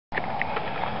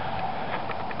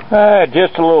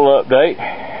Just a little update.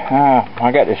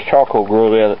 I got this charcoal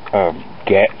grill the other,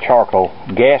 gas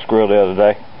grill the other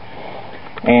day,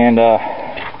 and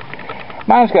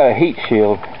mine's got a heat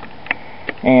shield.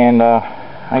 And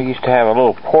I used to have a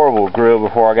little portable grill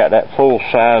before I got that full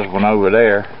size one over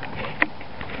there.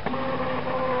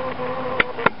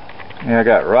 And I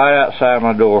got it right outside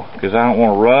my door because I don't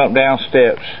want to run up down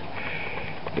steps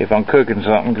if I'm cooking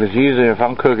something, because usually if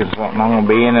I'm cooking something I'm going to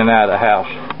be in and out of the house.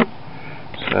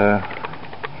 So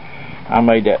I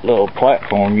made that little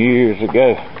platform years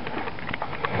ago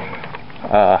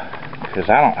because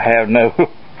I don't have no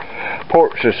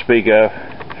porch to speak of.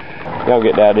 Y'all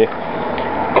get the idea.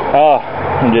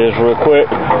 Just real quick,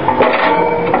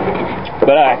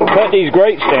 but I cut these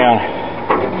grates down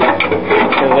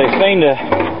because they seem to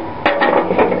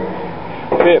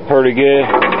fit pretty good,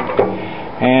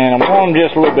 and I'm going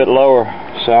just a little bit lower,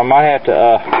 so I might have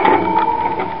to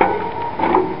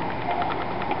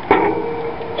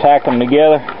tack them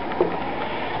together,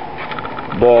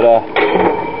 but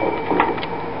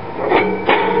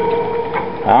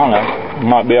I don't know, it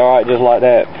might be alright just like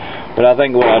that. But I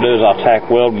think what I'll do is I'll tack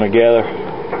weld them together.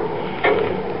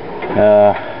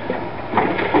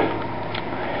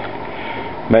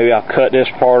 Maybe I'll cut this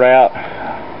part out,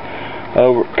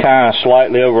 kind of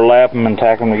slightly overlap them and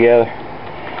tack them together.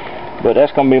 But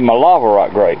that's going to be my lava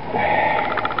rock grate.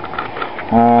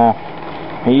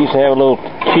 I used to have a little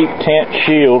cheap tent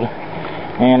shield,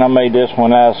 and I made this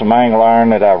one out of some angle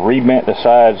iron that I rebent the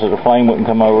sides so the flame wouldn't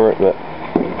come over it. But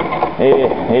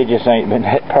it just ain't been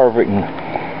that perfect.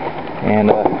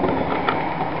 And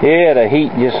yeah, the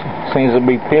heat just seems to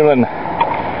be peeling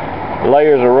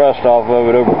layers of rust off of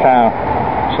it over time.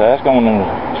 So that's going in the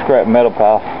scrap metal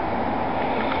pile.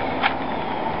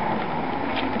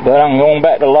 But I'm going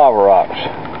back to lava rocks.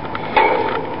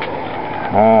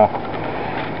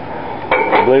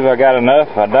 I believe I got enough.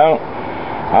 If I don't,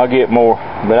 I'll get more.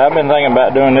 But I've been thinking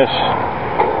about doing this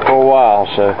for a while,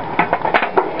 so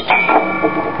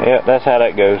yeah, that's how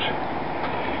that goes.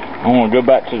 I'm going to go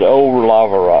back to the old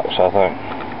lava rocks, I think.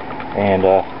 And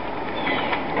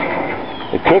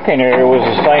the cooking area was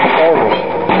the same surface,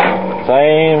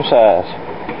 same size.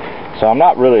 So I'm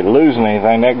not really losing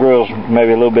anything. That grill's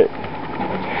maybe a little bit,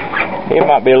 it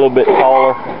might be a little bit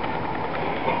taller.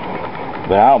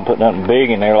 But I don't put nothing big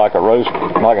in there like a roast,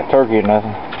 like a turkey or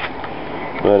nothing.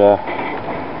 But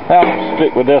I'll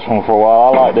stick with this one for a while.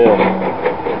 I like this.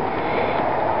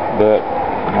 But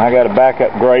I got a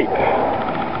backup grate.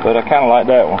 But I kind of like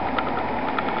that one.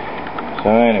 So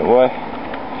anyway,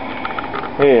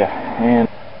 yeah, and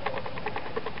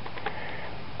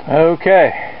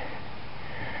okay,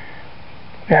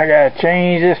 I gotta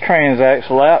change this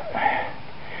transaxle out,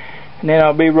 and then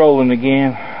I'll be rolling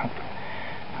again.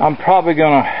 I'm probably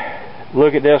gonna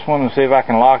look at this one and see if I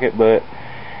can lock it, but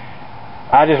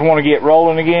I just want to get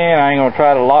rolling again. I ain't gonna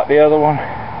try to lock the other one.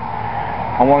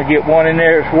 I want to get one in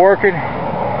there that's working,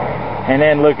 and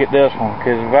then look at this one,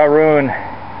 because if I ruin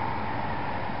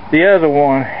the other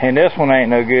one and this one ain't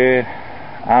no good,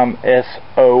 I'm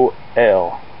SOL,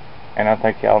 and I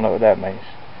think y'all know what that means.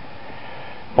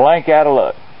 Blank out of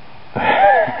luck.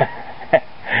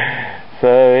 So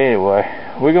anyway,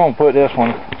 we're gonna put this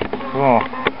one, we're gonna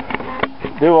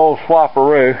do old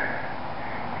swapperoo,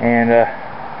 and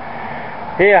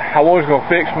yeah, I was gonna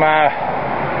fix my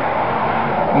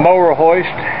mower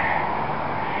hoist,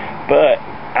 but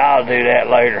I'll do that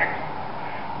later.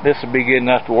 This will be good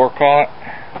enough to work on it.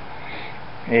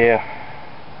 Yeah.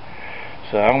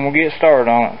 So I'm going to get started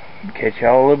on it. Catch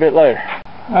y'all a little bit later.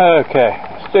 Okay.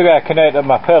 Still got to connect up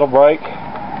my pedal brake.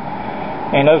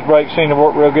 And those brakes seem to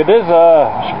work real good. This is a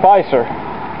Splicer.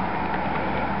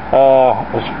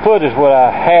 This foot is what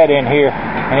I had in here,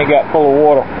 and it got full of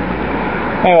water.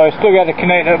 Anyway, still got to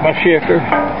connect up my shifter.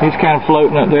 He's kind of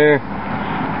floating up there.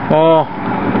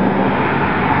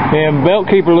 And belt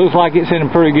keeper looks like it's in a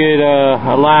pretty good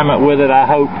alignment with it, I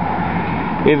hope.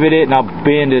 If it isn't, I'll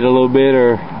bend it a little bit,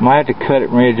 or might have to cut it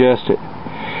and readjust it.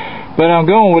 But I'm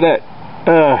going with that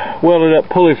welded up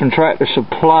pulley from Tractor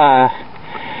Supply.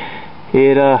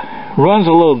 It runs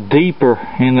a little deeper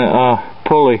in the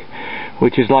pulley,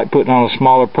 which is like putting on a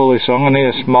smaller pulley, so I'm going to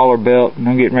need a smaller belt, and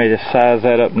I'm getting ready to size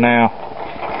that up now.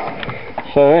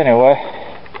 So anyway,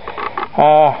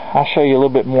 I'll show you a little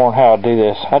bit more on how I do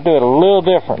this. I do it a little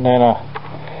different than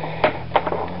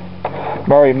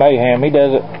Murray Mayhem. He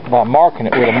does it by marking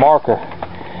it with a marker.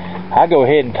 I go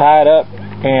ahead and tie it up,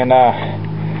 and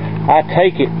I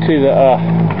take it to the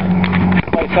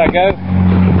place I go.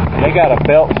 They got a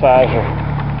belt sizer,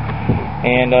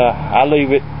 and I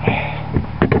leave it.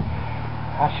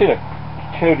 I should have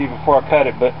showed you before I cut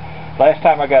it, but last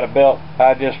time I got a belt,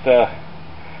 I just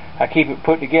I keep it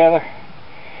put together.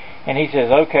 And he says,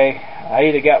 okay, I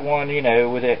either got one, you know,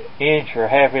 with an inch or a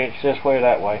half inch this way or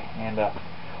that way. And,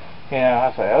 you know,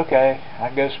 I say, okay, I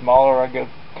can go smaller, I can go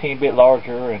a teeny bit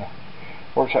larger, and it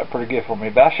works out pretty good for me.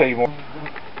 But I'll show you more.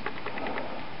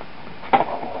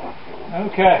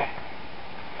 Okay.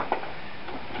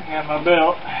 I got my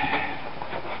belt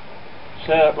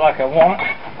set up like I want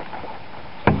it.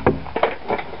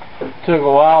 Took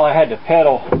a while. I had to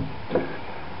pedal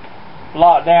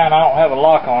lock down. I don't have a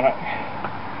lock on it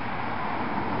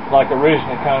like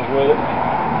originally comes with it.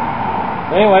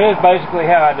 But anyway, this is basically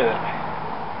how I do it.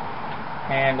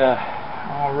 And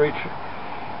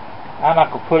I'm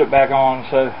not going to put it back on,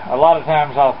 so a lot of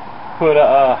times I'll put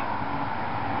a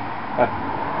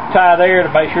tie there to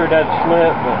make sure it doesn't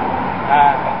slip, but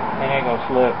it ain't going to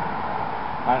slip.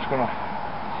 I'm just going to,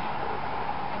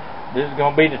 this is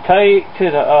going to be the tape to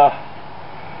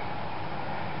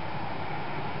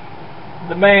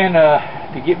the man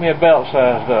to get me a belt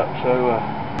sized up. So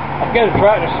I've got a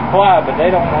Tractor Supply, but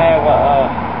they don't have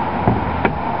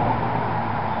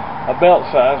a belt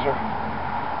sizer,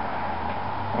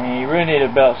 and you really need a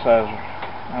belt sizer.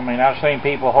 I mean, I've seen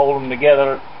people hold them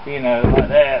together, you know, like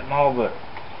that and all, but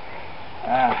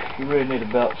you really need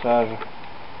a belt sizer.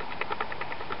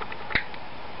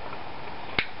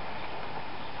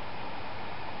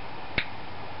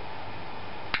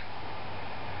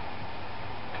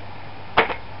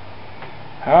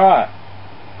 Alright.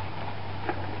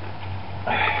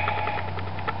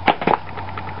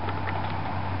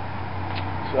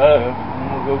 So,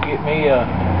 I'm going to go get me a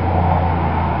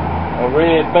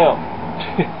red belt.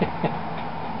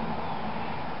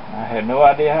 I have no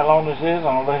idea how long this is. I'm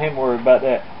going to let him worry about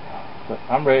that. But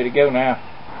I'm ready to go now.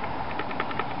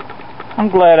 I'm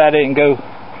glad I didn't go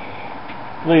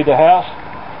leave the house.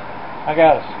 I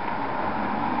got a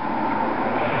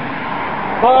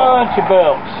bunch of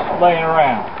belts laying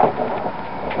around.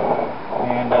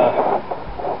 And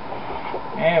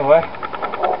anyway,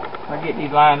 I get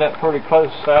these lined up pretty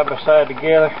close side by side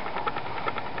together.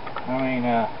 I mean,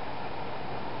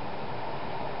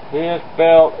 this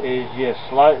belt is just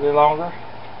slightly longer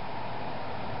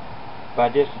by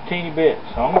just a teeny bit,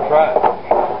 so I'm going to try it.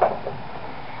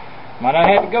 Might not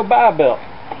have to go buy a belt.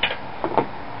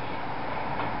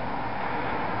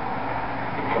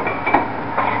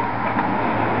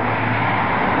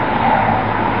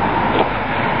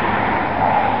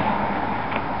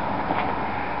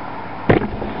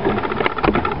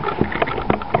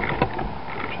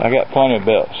 I got plenty of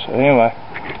belts. So anyway,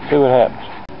 see what happens.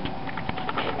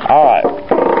 Alright,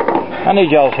 I need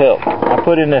y'all's help. I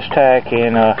put in this tack,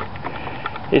 and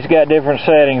it's got different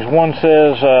settings. One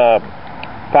says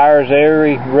fires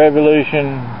every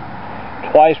revolution,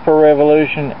 twice per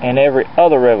revolution, and every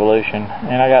other revolution.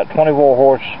 And I got 24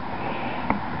 horse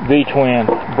V-twin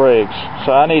Briggs,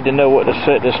 so I need to know what to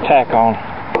set this tack on.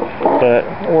 But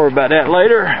don't worry about that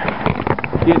later.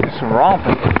 Getting some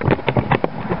romping.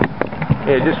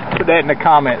 Yeah, just put that in the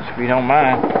comments if you don't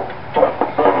mind.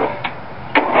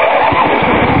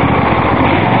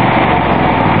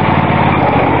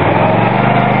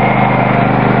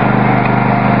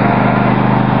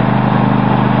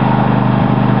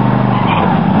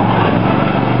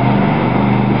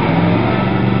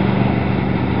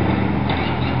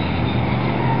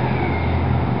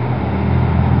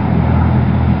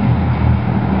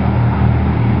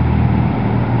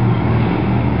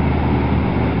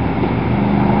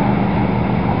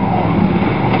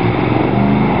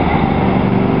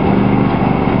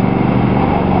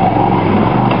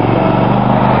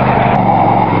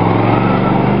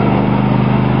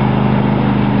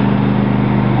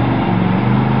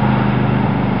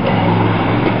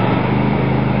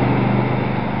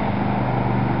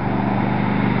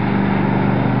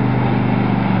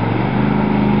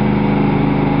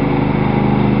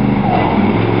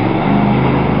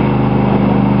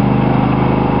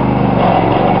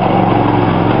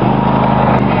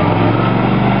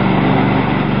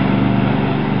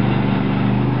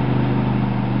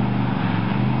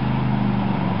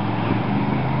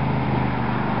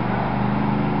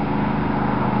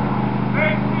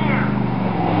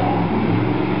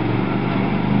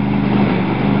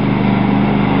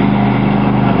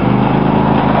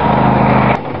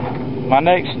 My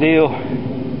next deal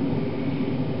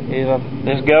is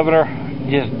this governor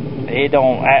it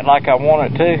don't act like I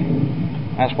want it to.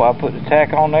 That's why I put the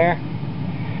tack on there.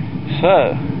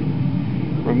 So,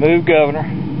 remove governor,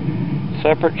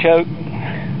 separate choke,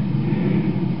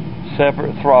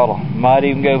 separate throttle. Might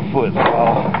even go foot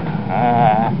throttle.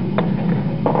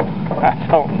 I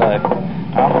don't know.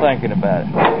 I'm thinking about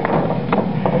it.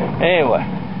 Anyway,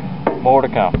 more to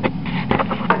come.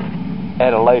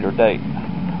 at a later date.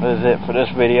 That is it for this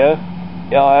video.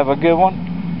 Y'all have a good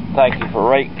one. Thank you for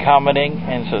rating, commenting,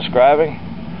 and subscribing,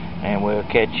 and we'll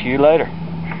catch you later.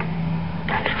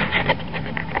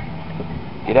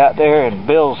 Get out there and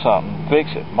build something, fix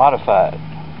it, modify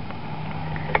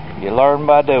it. You learn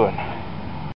by doing.